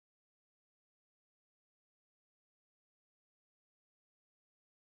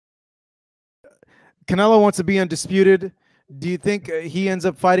Canelo wants to be undisputed. Do you think he ends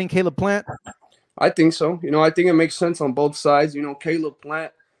up fighting Caleb Plant? I think so. I think it makes sense on both sides. Caleb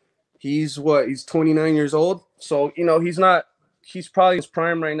Plant, he's what? He's 29 years old. So, he's probably in his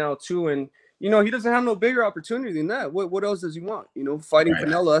prime right now too. And, he doesn't have no bigger opportunity than that. What else does he want? Fighting Right.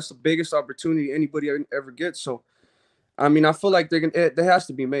 Canelo, that's the biggest opportunity anybody ever gets. So, I mean, I feel like it has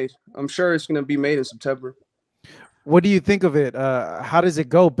to be made. I'm sure it's going to be made in September. What do you think of it? How does it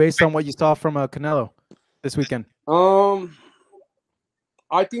go based on what you saw from Canelo this weekend?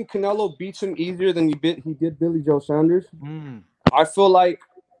 I think Canelo beats him easier than he did Billy Joe Saunders. Mm. I feel like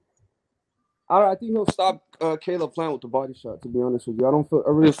I think he'll stop Caleb Plant with the body shot. To be honest with you,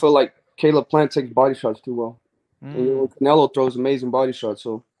 I really feel like Caleb Plant takes body shots too well. And, Canelo throws amazing body shots.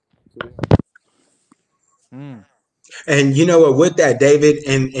 So And you know what, with that, David,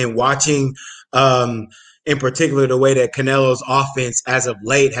 and watching in particular the way that Canelo's offense as of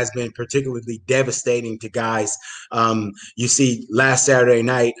late has been particularly devastating to guys. You see last Saturday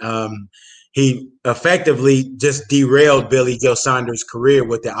night, he effectively just derailed Billy Joe Saunders' career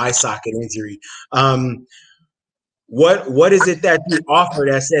with the eye socket injury. What is it that you offer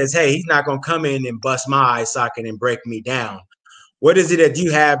that says, hey, he's not going to come in and bust my eye socket and break me down? What is it that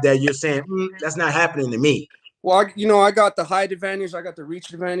you have that you're saying, that's not happening to me? Well, I got the height advantage. I got the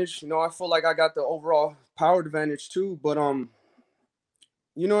reach advantage. I feel like I got the overall power advantage too. But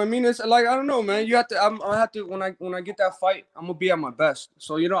you know what I mean? It's like, I don't know, man. I have to when I get that fight, I'm gonna be at my best.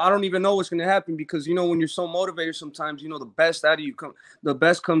 So I don't even know what's gonna happen because when you're so motivated, sometimes the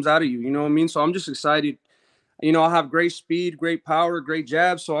best comes out of you. You know what I mean? So I'm just excited. I have great speed, great power, great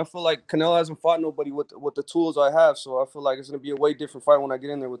jabs. So I feel like Canelo hasn't fought nobody with the tools I have. So I feel like it's gonna be a way different fight when I get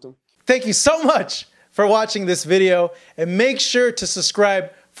in there with him. Thank you so much for watching this video, and make sure to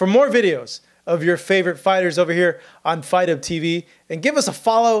subscribe for more videos of your favorite fighters over here on Fight Up TV, and give us a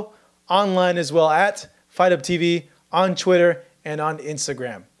follow online as well at Fight Up TV on Twitter and on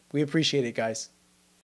Instagram. We appreciate it, guys.